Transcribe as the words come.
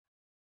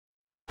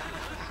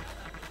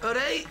All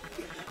right,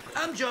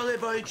 I'm Jolly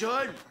Boy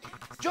John.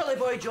 Jolly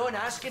Boy John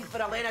asking for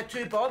a Lena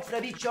 2 bob for a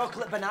wee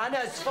chocolate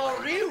bananas.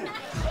 For real?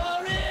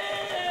 For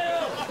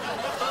real!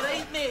 All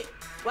right, mate.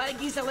 Why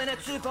gives a Lena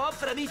 2 bob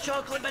for a wee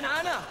chocolate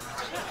banana?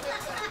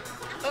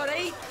 All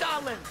right,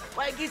 darling.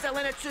 Why gives a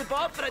Lena 2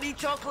 bob for a wee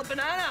chocolate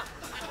banana?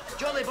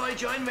 Jolly Boy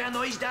John with a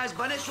noise dad's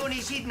Burnistoun,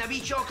 he's eating a wee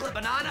chocolate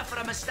banana for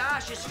a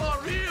moustache. It's for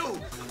real.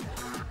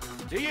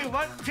 Do you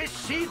want to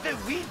see the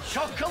wee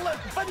chocolate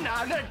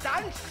banana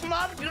dance,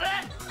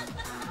 Margaret?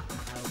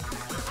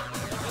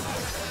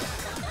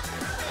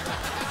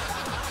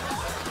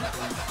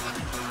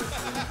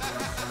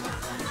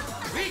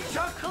 Wee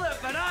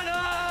chocolate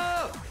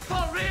banana!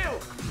 For real!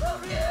 For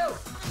real!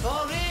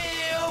 For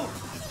real!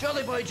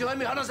 Jolly Boy John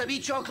with honors a wee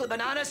chocolate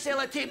banana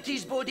sellotaped to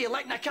his body,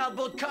 licking a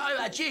cardboard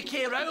cutout of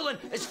J.K. Rowling.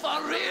 It's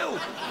for real!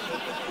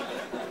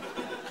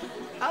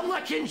 I'm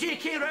licking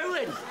J.K.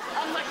 Rowling!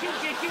 I'm licking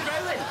J.K.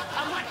 Rowling!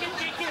 I'm licking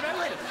J.K.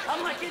 Rowling!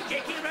 I'm licking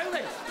J.K.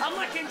 Rowling! I'm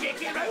licking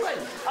J.K. Rowling!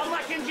 I'm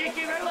licking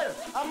J.K. Rowling!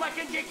 I'm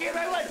licking J.K.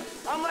 Rowling!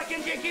 I'm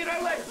licking J.K.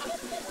 Rowling!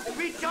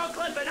 Wee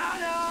chocolate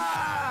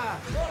banana!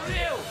 For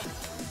real!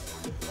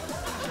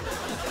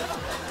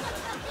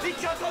 Wee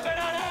chocolate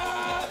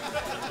banana!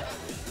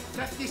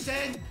 50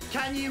 Cent,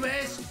 Kanye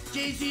West,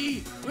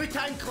 Jay-Z,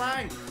 Wu-Tang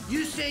Clan.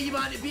 You say you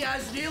want to be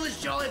as real as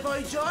Jolly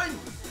Boy John?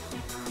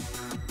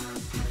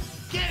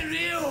 Get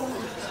real!